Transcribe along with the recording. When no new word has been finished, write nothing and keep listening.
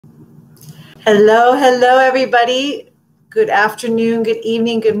Hello, hello, everybody. Good afternoon, good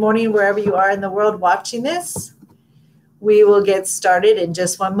evening, good morning, wherever you are in the world watching this. We will get started in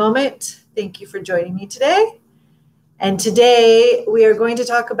just one moment. Thank you for joining me today. And today we are going to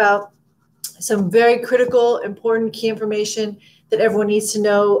talk about some very critical, important key information that everyone needs to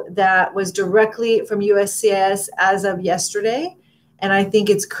know that was directly from USCIS as of yesterday. And I think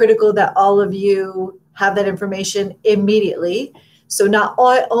it's critical that all of you have that information immediately. So not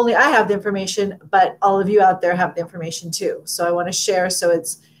only I have the information, but all of you out there have the information too. So I want to share so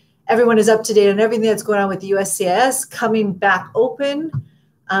everyone is up to date on everything that's going on with the USCIS coming back open.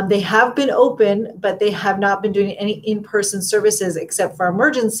 They have been open, but they have not been doing any in-person services except for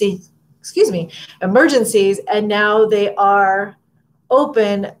emergencies. And now they are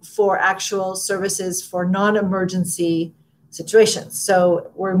open for actual services for non-emergency situations.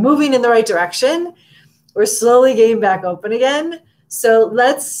 So we're moving in the right direction. We're slowly getting back open again. So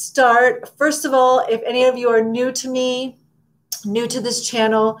let's start. First of all, if any of you are new to me, new to this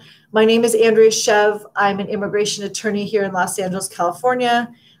channel, my name is Andrea Shev. I'm an immigration attorney here in Los Angeles, California.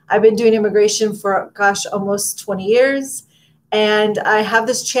 I've been doing immigration for, almost 20 years. And I have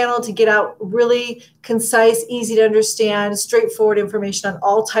this channel to get out really concise, easy to understand, straightforward information on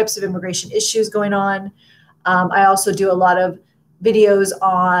all types of immigration issues going on. I also do a lot of videos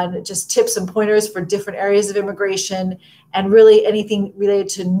on just tips and pointers for different areas of immigration and really anything related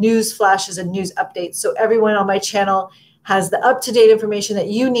to news flashes and news updates. So everyone on my channel has the up-to-date information that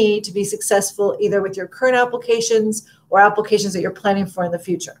you need to be successful either with your current applications or applications that you're planning for in the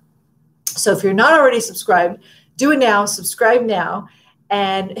future. So if you're not already subscribed, do it now, subscribe now,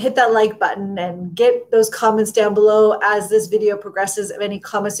 and hit that like button and get those comments down below as this video progresses of any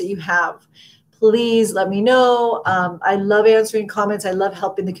comments that you have. Please let me know. I love answering comments. I love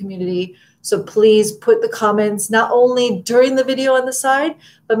helping the community. So please put the comments not only during the video on the side,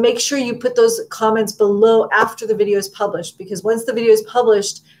 but make sure you put those comments below after the video is published, because once the video is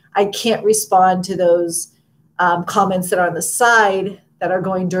published, I can't respond to those comments that are on the side that are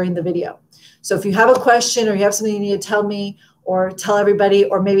going during the video. So if you have a question or you have something you need to tell me or tell everybody,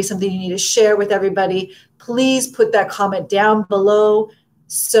 or maybe something you need to share with everybody, please put that comment down below.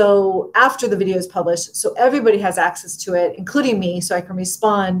 So after the video is published, so everybody has access to it, including me, so I can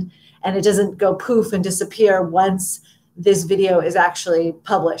respond and it doesn't go poof and disappear once this video is actually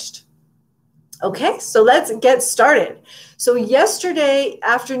published. Okay, so let's get started. So yesterday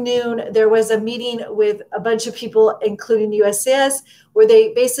afternoon, there was a meeting with a bunch of people, including USCIS, where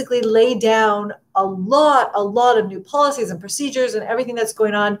they basically laid down a lot of new policies and procedures and everything that's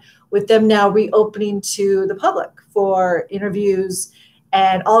going on with them now reopening to the public for interviews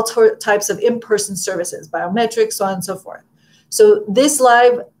and all types of in-person services, biometrics, so on and so forth. So this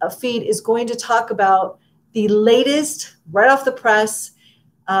live feed is going to talk about the latest, right off the press,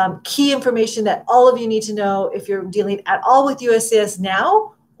 key information that all of you need to know if you're dealing at all with USCIS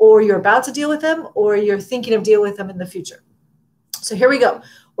now, or you're about to deal with them, or you're thinking of dealing with them in the future. So here we go.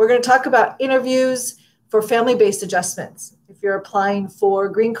 We're going to talk about interviews for family-based adjustments. If you're applying for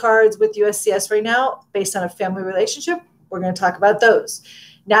green cards with USCIS right now, based on a family relationship, we're going to talk about those.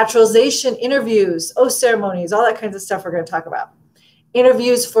 Naturalization interviews, oath ceremonies, all that kinds of stuff we're going to talk about.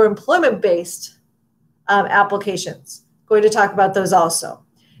 Interviews for employment-based applications, going to talk about those also.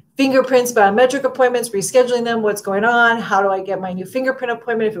 Fingerprints, biometric appointments, rescheduling them, what's going on, how do I get my new fingerprint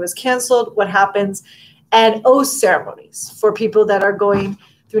appointment if it was canceled, what happens, and oath ceremonies for people that are going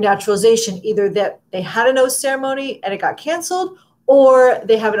through naturalization, either that they had an oath ceremony and it got canceled, or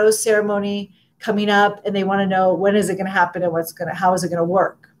they have an oath ceremony coming up and they want to know when is it going to happen and how is it going to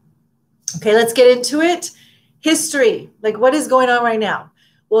work. Okay, let's get into it. History, like what is going on right now?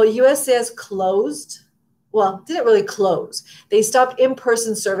 Well, USCIS closed. Well, didn't really close. They stopped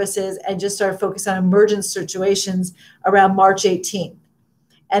in-person services and just started focusing on emergent situations around March 18th.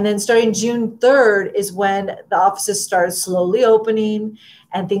 And then starting June 3rd is when the offices started slowly opening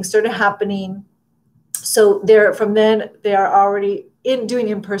and things started happening. So from then, they are already doing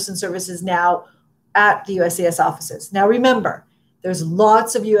in-person services now at the USCIS offices. Now remember, there's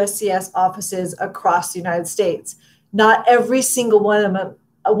lots of USCIS offices across the United States. Not every single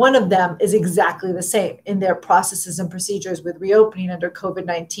one of them is exactly the same in their processes and procedures with reopening under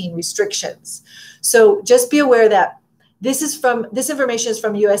COVID-19 restrictions. So just be aware that this information is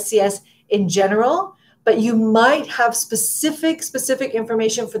from USCIS in general, but you might have specific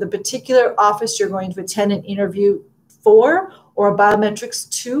information for the particular office you're going to attend an interview for or a biometrics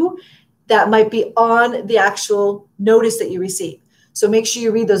to that might be on the actual notice that you receive. So make sure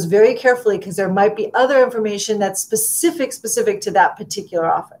you read those very carefully because there might be other information that's specific to that particular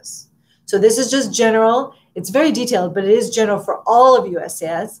office. So this is just general. It's very detailed, but it is general for all of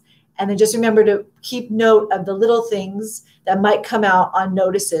USCIS. And then just remember to keep note of the little things that might come out on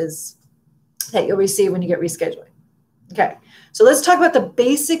notices that you'll receive when you get rescheduling. Okay, so let's talk about the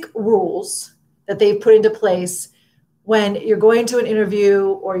basic rules that they've put into place when you're going to an interview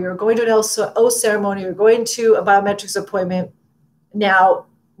or you're going to an oath ceremony or going to a biometrics appointment now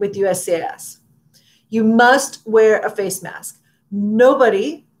with USCIS. You must wear a face mask.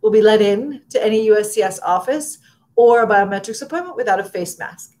 Nobody will be let in to any USCIS office or a biometrics appointment without a face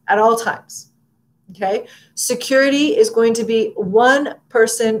mask at all times. Okay, security is going to be one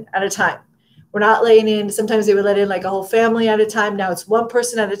person at a time. We're not letting in, sometimes they would let in like a whole family at a time. Now it's one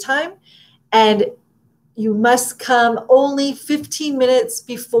person at a time. And you must come only 15 minutes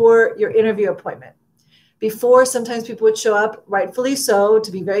before your interview appointment. Before, sometimes people would show up, rightfully so,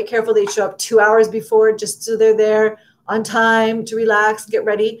 to be very careful. They'd show up 2 hours before just so they're there on time to relax, get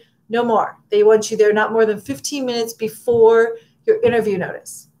ready. No more. They want you there not more than 15 minutes before your interview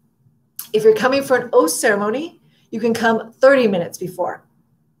notice. If you're coming for an oath ceremony, you can come 30 minutes before,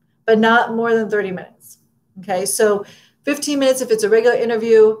 but not more than 30 minutes. Okay, so 15 minutes if it's a regular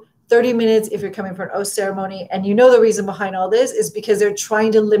interview, 30 minutes if you're coming for an oath ceremony. And you know the reason behind all this is because they're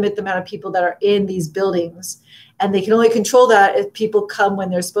trying to limit the amount of people that are in these buildings. And they can only control that if people come when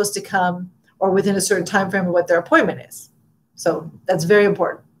they're supposed to come or within a certain time frame of what their appointment is. So that's very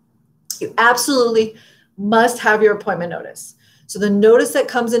important. You absolutely must have your appointment notice. So the notice that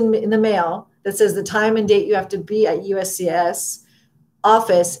comes in the mail that says the time and date you have to be at USCIS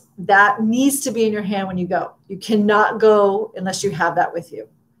office, that needs to be in your hand when you go. You cannot go unless you have that with you.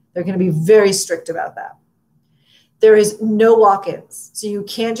 They're going to be very strict about that. There is no walk-ins. So you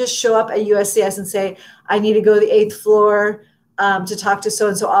can't just show up at USCIS and say, I need to go to the 8th floor to talk to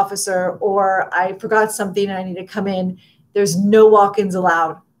so-and-so officer, or I forgot something and I need to come in. There's no walk-ins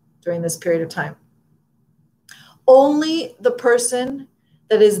allowed during this period of time. Only the person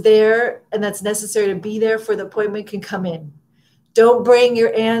that is there and that's necessary to be there for the appointment can come in. Don't bring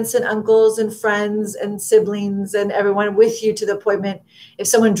your aunts and uncles and friends and siblings and everyone with you to the appointment. If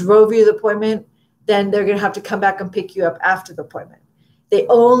someone drove you to the appointment, then they're going to have to come back and pick you up after the appointment. They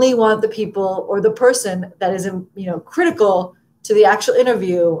only want the people or the person that is, critical to the actual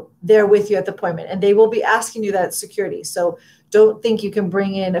interview there with you at the appointment. And they will be asking you that security. So don't think you can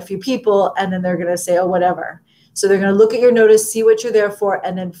bring in a few people and then they're going to say, oh, whatever. So they're going to look at your notice, see what you're there for,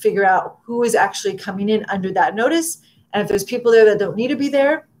 and then figure out who is actually coming in under that notice. And if there's people there that don't need to be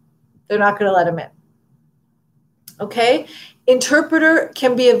there, they're not going to let them in. Okay. Interpreter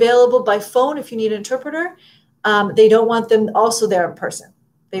can be available by phone if you need an interpreter. They don't want them also there in person.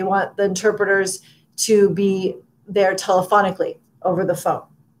 They want the interpreters to be there telephonically over the phone.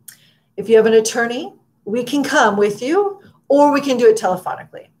 If you have an attorney, we can come with you or we can do it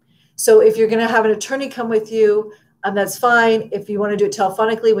telephonically. So if you're going to have an attorney come with you, that's fine. If you want to do it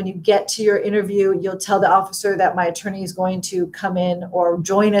telephonically, when you get to your interview, you'll tell the officer that my attorney is going to come in or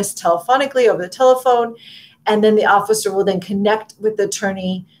join us telephonically over the telephone. And then the officer will then connect with the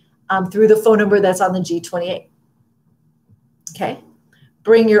attorney through the phone number that's on the G28. Okay.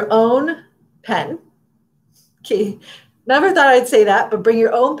 Bring your own pen. Okay. Never thought I'd say that, but bring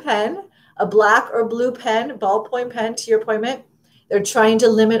your own pen, a black or blue pen, ballpoint pen to your appointment. They're trying to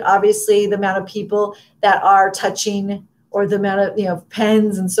limit, obviously, the amount of people that are touching or the amount of,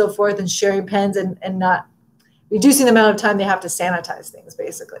 pens and so forth and sharing pens and not reducing the amount of time they have to sanitize things,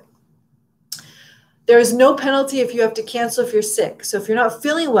 basically. There is no penalty if you have to cancel if you're sick. So if you're not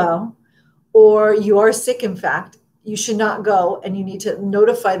feeling well or you are sick, in fact, you should not go and you need to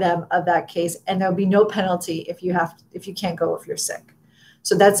notify them of that case. And there'll be no penalty if you can't go if you're sick.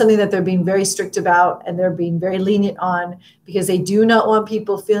 So that's something that they're being very strict about and they're being very lenient on because they do not want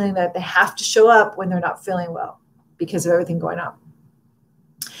people feeling that they have to show up when they're not feeling well because of everything going on.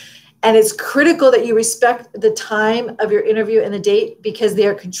 And it's critical that you respect the time of your interview and the date because they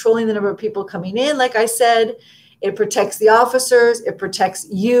are controlling the number of people coming in. Like I said, it protects the officers, it protects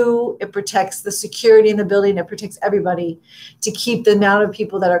you, it protects the security in the building, it protects everybody to keep the amount of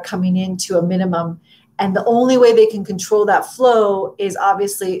people that are coming in to a minimum. And the only way they can control that flow is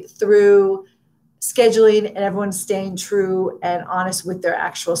obviously through scheduling and everyone staying true and honest with their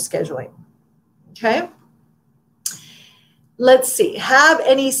actual scheduling. Okay. Let's see. Have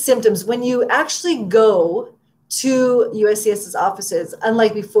any symptoms when you actually go to USCIS's offices?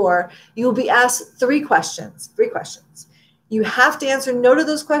 Unlike before, you will be asked three questions. You have to answer no to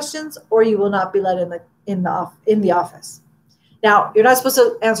those questions, or you will not be let in the office. Now, you're not supposed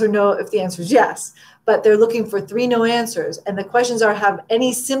to answer no if the answer is yes, but they're looking for 3 no answers. And the questions are: have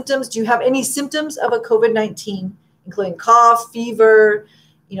any symptoms? Do you have any symptoms of a COVID-19, including cough, fever,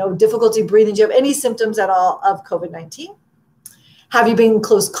 difficulty breathing? Do you have any symptoms at all of COVID-19? Have you been in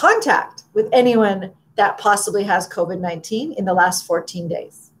close contact with anyone that possibly has COVID-19 in the last 14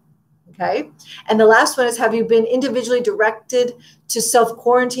 days? Okay. And the last one is, have you been individually directed to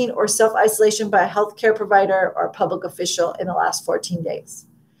self-quarantine or self-isolation by a healthcare provider or a public official in the last 14 days?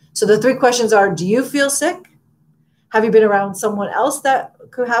 So the three questions are, do you feel sick? Have you been around someone else that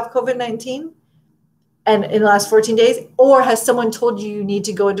could have COVID-19 and in the last 14 days? Or has someone told you need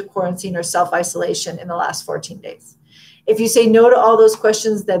to go into quarantine or self-isolation in the last 14 days? If you say no to all those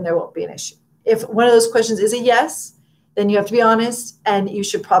questions, then there won't be an issue. If one of those questions is a yes, then you have to be honest, and you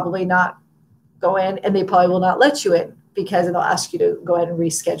should probably not go in, and they probably will not let you in because they'll ask you to go ahead and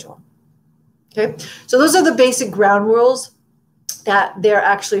reschedule. Okay, so those are the basic ground rules that they're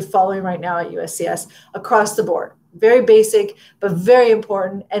actually following right now at USCIS across the board. Very basic, but very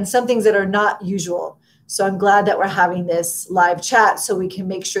important, and some things that are not usual. So I'm glad that we're having this live chat so we can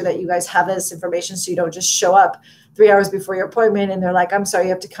make sure that you guys have this information so you don't just show up 3 hours before your appointment and they're like, I'm sorry,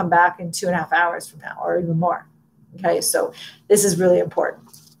 you have to come back in 2.5 hours from now or even more. Okay, so this is really important.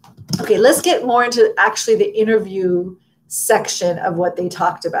 Okay, let's get more into actually the interview section of what they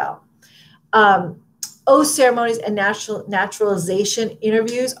talked about. Oath ceremonies and naturalization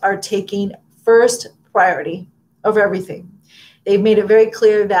interviews are taking first priority over everything. They've made it very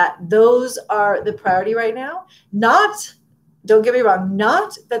clear that those are the priority right now. Not, don't get me wrong,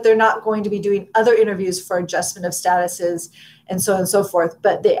 not that they're not going to be doing other interviews for adjustment of statuses and so on and so forth,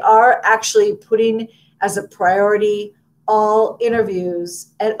 but they are actually putting as a priority all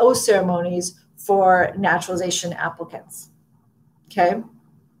interviews and oath ceremonies for naturalization applicants. Okay.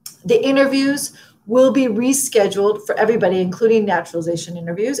 The interviews will be rescheduled for everybody, including naturalization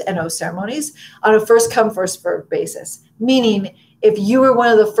interviews and oath ceremonies, on a first come, first served basis. Meaning, if you were one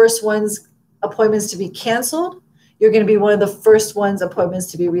of the first ones appointments to be canceled, you're going to be one of the first ones appointments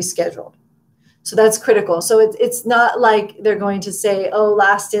to be rescheduled. So that's critical. So it's not like they're going to say, oh,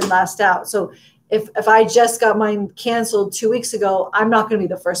 last in, last out. So if I just got mine canceled 2 weeks ago, I'm not going to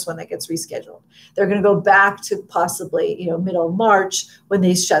be the first one that gets rescheduled. They're going to go back to possibly, middle of March when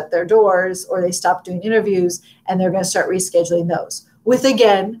they shut their doors or they stop doing interviews, and they're going to start rescheduling those with,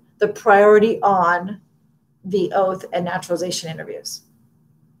 again, the priority on the oath and naturalization interviews.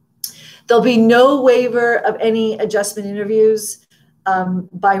 There'll be no waiver of any adjustment interviews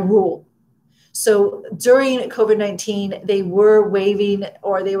by rule. So during COVID-19, they were waiving,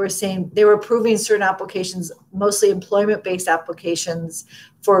 or they were saying they were approving certain applications, mostly employment-based applications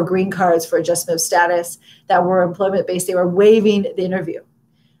for green cards for adjustment of status that were employment-based. They were waiving the interview.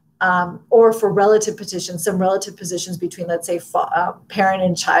 Or for relative petitions, some relative positions between, let's say, parent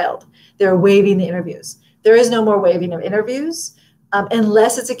and child, they're waiving the interviews. There is no more waiving of interviews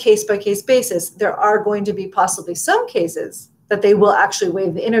unless it's a case-by-case basis. There are going to be possibly some cases that they will actually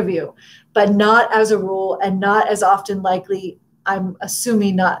waive the interview, but not as a rule and not as often likely, I'm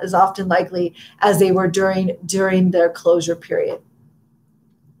assuming not as often likely as they were during their closure period.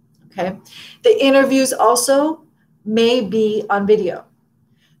 Okay. The interviews also may be on video.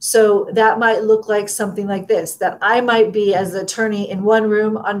 So that might look like something like this, that I might be as the attorney in one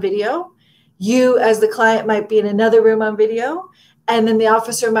room on video, you as the client might be in another room on video, and then the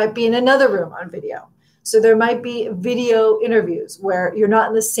officer might be in another room on video. So there might be video interviews where you're not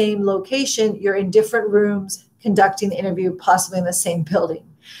in the same location, you're in different rooms conducting the interview, possibly in the same building.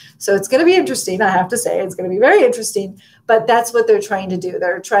 So it's going to be interesting, I have to say. It's going to be very interesting, but that's what they're trying to do.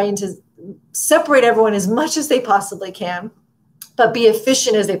 They're trying to separate everyone as much as they possibly can, but be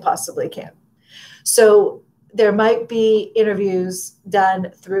efficient as they possibly can. So there might be interviews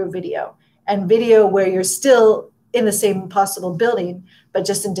done through video, and video where you're still in the same possible building, but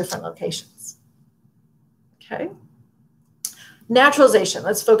just in different locations. Okay. Naturalization.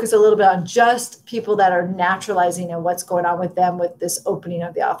 Let's focus a little bit on just people that are naturalizing and what's going on with them with this opening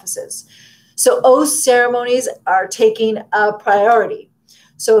of the offices. So oath ceremonies are taking a priority.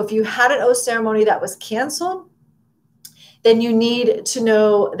 So if you had an oath ceremony that was canceled, then you need to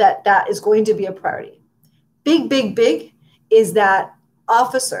know that that is going to be a priority. Big is that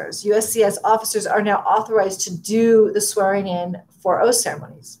officers, USCIS officers, are now authorized to do the swearing in for oath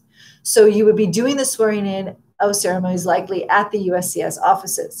ceremonies. So you would be doing the swearing in oath ceremonies likely at the USCIS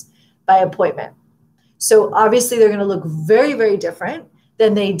offices by appointment. So obviously they're going to look very, very different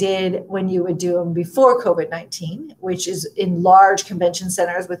than they did when you would do them before COVID-19, which is in large convention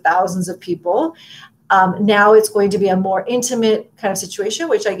centers with thousands of people. Now it's going to be a more intimate kind of situation,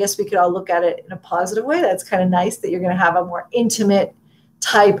 which I guess we could all look at it in a positive way. That's kind of nice that you're going to have a more intimate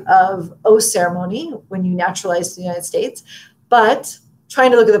type of oath ceremony when you naturalize to the United States. But trying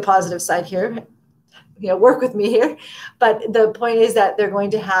to look at the positive side here, work with me here. But the point is that they're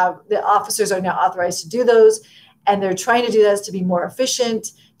going to have, the officers are now authorized to do those. And they're trying to do that to be more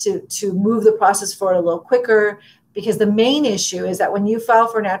efficient, to move the process forward a little quicker. Because the main issue is that when you file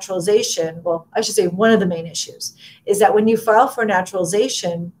for naturalization, well, I should say one of the main issues is that when you file for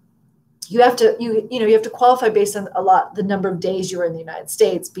naturalization, you have to qualify based on the number of days you were in the United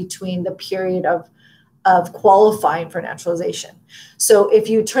States between the period of qualifying for naturalization. So if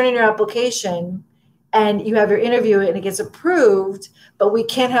you turn in your application and you have your interview and it gets approved, but we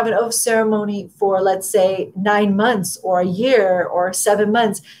can't have an oath ceremony for, let's say, 9 months or a year or 7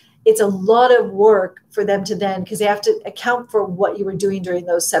 months, it's a lot of work for them to then, because they have to account for what you were doing during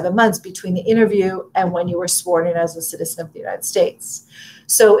those 7 months between the interview and when you were sworn in as a citizen of the United States.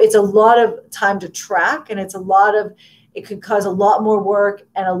 So it's a lot of time to track, and it could cause a lot more work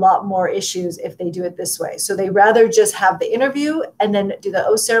and a lot more issues if they do it this way. So they rather just have the interview and then do the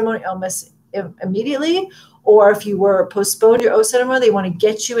oath ceremony almost immediately. Or if you were postponed your oath ceremony, they want to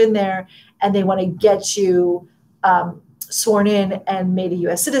get you in there and they want to get you sworn in and made a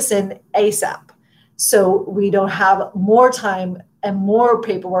U.S. citizen ASAP. So we don't have more time and more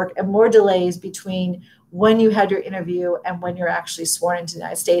paperwork and more delays between when you had your interview and when you're actually sworn into the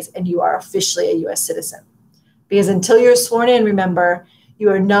United States and you are officially a U.S. citizen. Because until you're sworn in, remember, you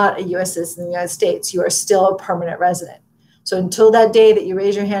are not a U.S. citizen in the United States. You are still a permanent resident. So until that day that you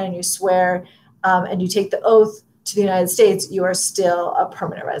raise your hand and you swear and you take the oath to the United States, you are still a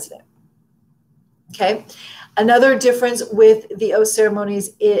permanent resident. Okay. Another difference with the oath ceremonies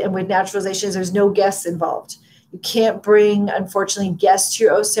and with naturalization is there's no guests involved. You can't bring, unfortunately, guests to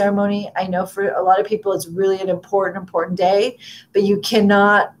your oath ceremony. I know for a lot of people, it's really an important day, but you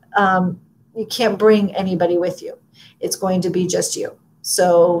cannot, you can't bring anybody with you. It's going to be just you.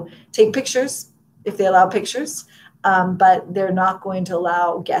 So take pictures if they allow pictures, but they're not going to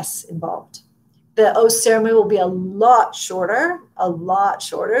allow guests involved. The oath ceremony will be a lot shorter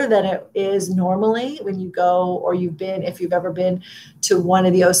than it is normally when you go, or if you've ever been to one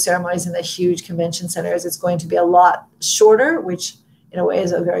of the oath ceremonies in the huge convention centers. It's going to be a lot shorter, which in a way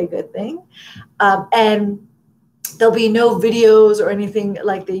is a very good thing. And there'll be no videos or anything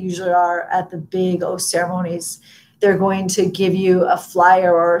like they usually are at the big oath ceremonies. They're going to give you a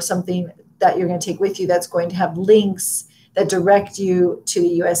flyer or something that you're going to take with you that's going to have links that direct you to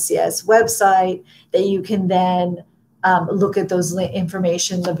the USCIS website that you can then look at those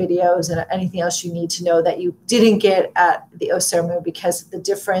information, the videos, and anything else you need to know that you didn't get at the oath ceremony because of the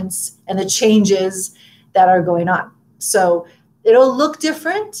difference and the changes that are going on. So it'll look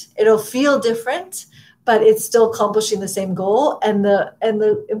different, it'll feel different, but it's still accomplishing the same goal. And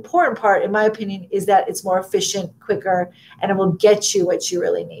the important part, in my opinion, is that it's more efficient, quicker, and it will get you what you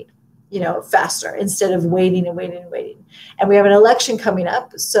really need, faster, instead of waiting and waiting and waiting. And we have an election coming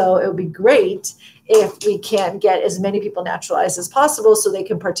up, so it would be great if we can get as many people naturalized as possible so they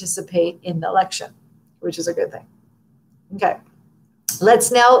can participate in the election, which is a good thing. Okay,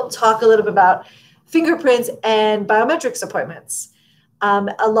 let's now talk a little bit about fingerprints and biometrics appointments.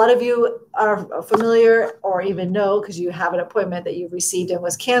 A lot of you are familiar or even know, because you have an appointment that you've received and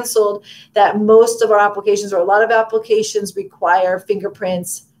was canceled, that most of our applications, or a lot of applications, require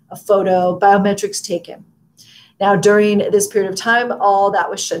fingerprints, a photo, biometrics taken. Now, during this period of time, all that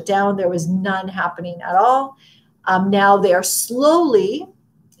was shut down. There was none happening at all. Now they are slowly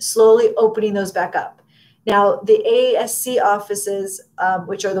opening those back up. Now, the ASC offices,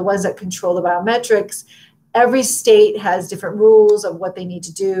 which are the ones that control the biometrics, every state has different rules of what they need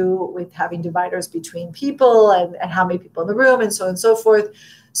to do with having dividers between people and how many people in the room and so on and so forth.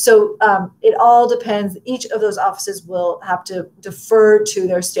 So it all depends. Each of those offices will have to defer to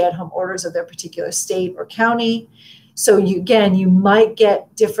their stay-at-home orders of their particular state or county. So you might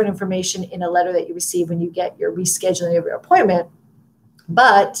get different information in a letter that you receive when you get your rescheduling of your appointment.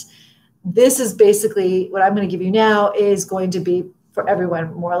 But this is basically what I'm going to give you now is going to be for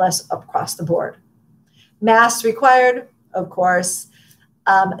everyone, more or less across the board. Masks required, of course.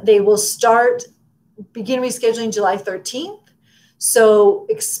 They will begin rescheduling July 13th. So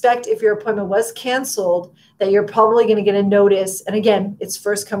expect, if your appointment was canceled, that you're probably going to get a notice. And again, it's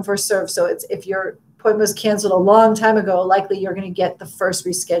first come, first serve. So if your appointment was canceled a long time ago, likely you're going to get the first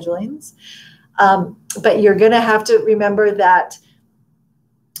reschedulings. But you're going to have to remember that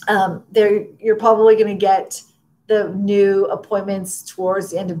you're probably going to get the new appointments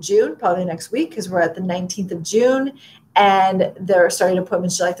towards the end of June, probably next week, because we're at the 19th of June. And they're starting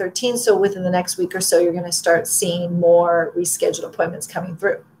appointments July 13th. So within the next week or so, you're going to start seeing more rescheduled appointments coming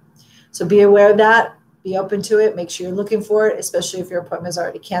through. So be aware of that. Be open to it. Make sure you're looking for it, especially if your appointment is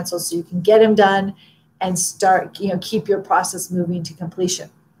already canceled, so you can get them done and start, keep your process moving to completion.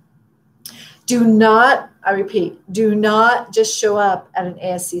 Do not, I repeat, do not just show up at an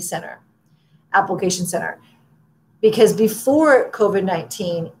ASC center, application center. Because before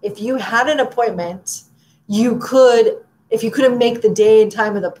COVID-19, if you had an appointment, you could, if you couldn't make the day and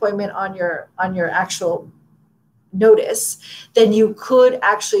time of the appointment on your actual notice, then you could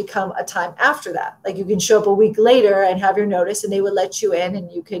actually come a time after that. Like you can show up a week later and have your notice and they would let you in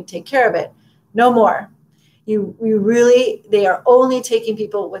and you could take care of it. No more. They are only taking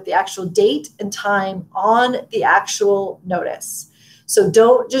people with the actual date and time on the actual notice. So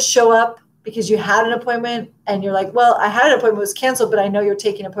don't just show up because you had an appointment and you're like, well, I had an appointment, it was canceled, but I know you're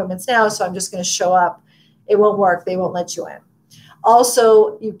taking appointments now, so I'm just going to show up. It won't work. They won't let you in.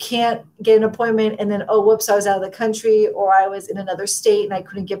 Also, you can't get an appointment and then, oh, whoops, I was out of the country or I was in another state and I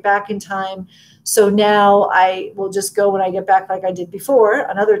couldn't get back in time. So now I will just go when I get back like I did before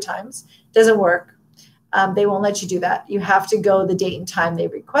on other times. Doesn't work. They won't let you do that. You have to go the date and time they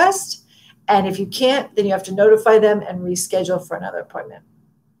request. And if you can't, then you have to notify them and reschedule for another appointment.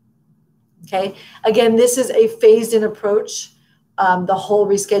 Okay. Again, this is a phased in approach. The whole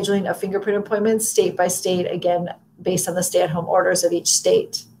rescheduling of fingerprint appointments state by state, again, based on the stay-at-home orders of each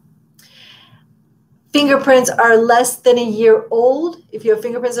state. Fingerprints are less than a year old. If you have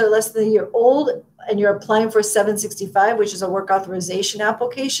fingerprints that are less than a year old and you're applying for 765, which is a work authorization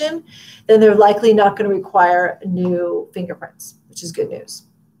application, then they're likely not going to require new fingerprints, which is good news.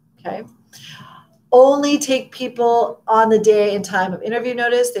 Okay. Only take people on the day and time of interview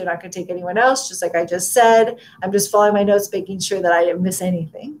notice. They're not going to take anyone else, just like I just said. I'm just following my notes, making sure that I didn't miss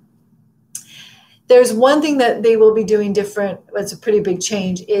anything. There's one thing that they will be doing different. It's a pretty big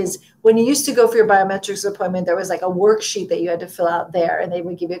change is when you used to go for your biometrics appointment, there was like a worksheet that you had to fill out there and they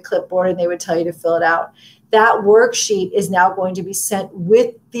would give you a clipboard and they would tell you to fill it out. That worksheet is now going to be sent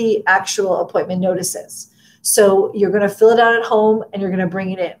with the actual appointment notices. So you're going to fill it out at home and you're going to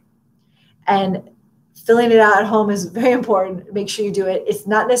bring it in. And filling it out at home is very important. Make sure you do it. It's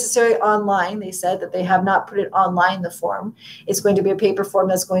not necessarily online. They said that they have not put it online, the form. It's going to be a paper form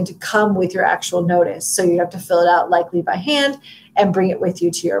that's going to come with your actual notice. So you have to fill it out likely by hand and bring it with you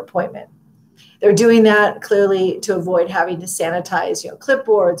to your appointment. They're doing that clearly to avoid having to sanitize,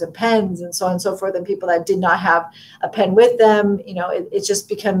 clipboards and pens and so on and so forth. And people that did not have a pen with them, it just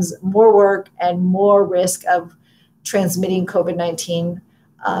becomes more work and more risk of transmitting COVID-19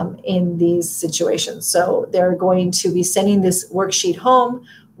 in these situations. So they're going to be sending this worksheet home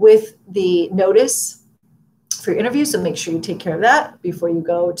with the notice for your interview. So make sure you take care of that before you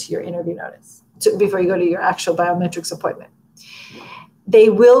go to your interview notice, before you go to your actual biometrics appointment. They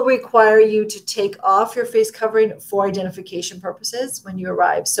will require you to take off your face covering for identification purposes when you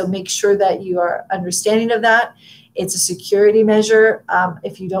arrive. So make sure that you are understanding of that. It's a security measure.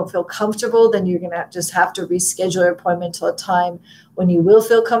 If you don't feel comfortable, then you're going to just have to reschedule your appointment till a time when you will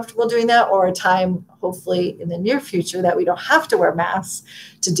feel comfortable doing that, or a time, hopefully in the near future, that we don't have to wear masks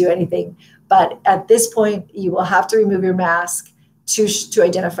to do anything. But at this point, you will have to remove your mask to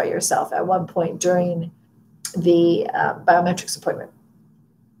identify yourself at one point during the biometrics appointment.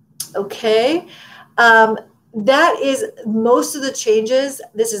 Okay. That is most of the changes.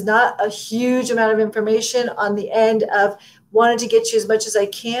 This is not a huge amount of information on the end of wanting to get you as much as I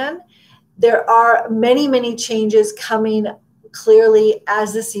can. There are many, many changes coming clearly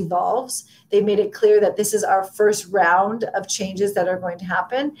as this evolves. They made it clear that this is our first round of changes that are going to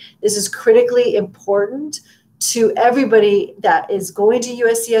happen. This is critically important to everybody that is going to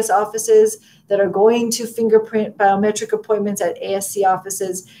USCIS offices, that are going to fingerprint biometric appointments at ASC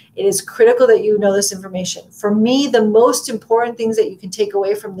offices. It is critical that you know this information. For me, the most important things that you can take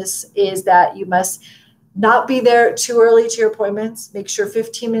away from this is that you must not be there too early to your appointments. Make sure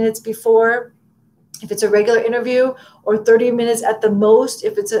 15 minutes before, if it's a regular interview, or 30 minutes at the most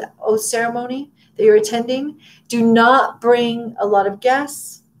if it's an oath ceremony that you're attending. Do not bring a lot of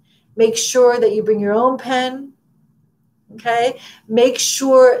guests. Make sure that you bring your own pen. Okay, make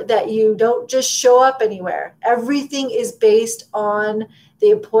sure that you don't just show up anywhere. Everything is based on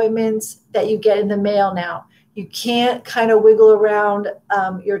the appointments that you get in the mail now. You can't kind of wiggle around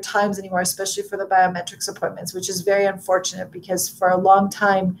your times anymore, especially for the biometrics appointments, which is very unfortunate because for a long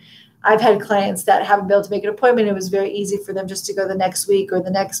time, I've had clients that haven't been able to make an appointment. It was very easy for them just to go the next week or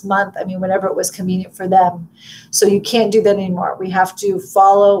the next month. I mean, whenever it was convenient for them. So you can't do that anymore. We have to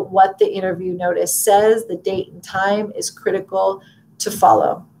follow what the interview notice says. The date and time is critical to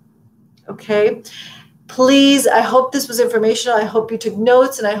follow. Okay. Please, I hope this was informational. I hope you took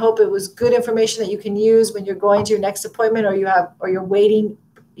notes, and I hope it was good information that you can use when you're going to your next appointment, or you're waiting,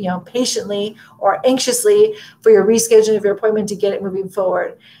 patiently or anxiously for your rescheduling of your appointment to get it moving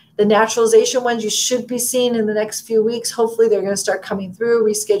forward. The naturalization ones you should be seeing in the next few weeks. Hopefully they're going to start coming through,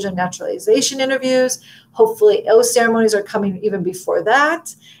 rescheduling naturalization interviews. Hopefully oath ceremonies are coming even before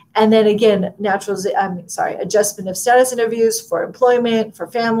that. And then again, adjustment of status interviews for employment, for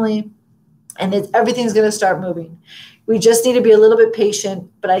family, and everything's going to start moving. We just need to be a little bit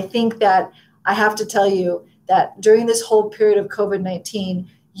patient. But I think that I have to tell you that during this whole period of COVID-19,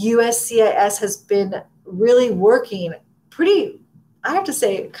 USCIS has been really working pretty, I have to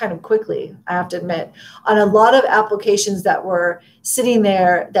say, kind of quickly, I have to admit, on a lot of applications that were sitting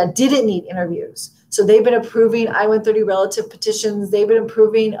there that didn't need interviews. So they've been approving I-130 relative petitions. They've been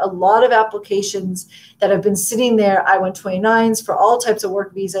approving a lot of applications that have been sitting there, I-129s for all types of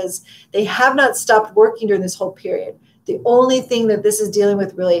work visas. They have not stopped working during this whole period. The only thing that this is dealing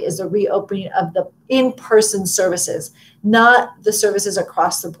with really is the reopening of the in-person services, not the services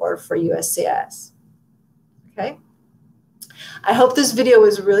across the board for USCIS. Okay. I hope this video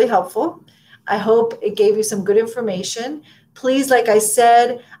was really helpful. I hope it gave you some good information. Please, like I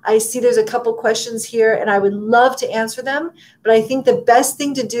said, I see there's a couple questions here and I would love to answer them, but I think the best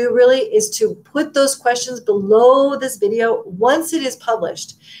thing to do really is to put those questions below this video once it is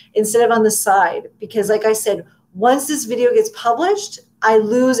published instead of on the side, because like I said, once this video gets published, I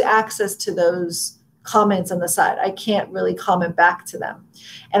lose access to those comments on the side. I can't really comment back to them.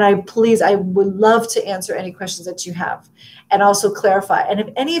 And I would love to answer any questions that you have and also clarify. And if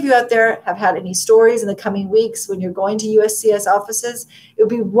any of you out there have had any stories in the coming weeks when you're going to USCIS offices, it would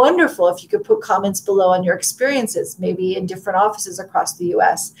be wonderful if you could put comments below on your experiences, maybe in different offices across the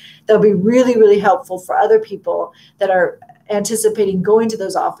US. That would be really, really helpful for other people that are anticipating going to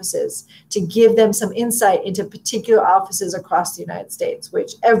those offices, to give them some insight into particular offices across the United States,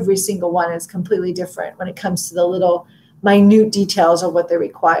 which every single one is completely different when it comes to the little minute details of what they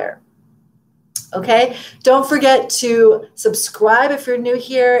require. Okay, don't forget to subscribe if you're new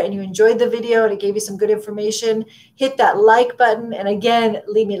here and you enjoyed the video and it gave you some good information. Hit that like button, and again,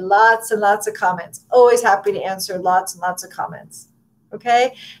 leave me lots and lots of comments. Always happy to answer lots and lots of comments.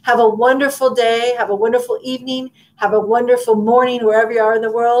 Okay, have a wonderful day, have a wonderful evening, have a wonderful morning wherever you are in the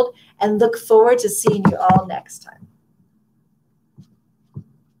world, and look forward to seeing you all next time.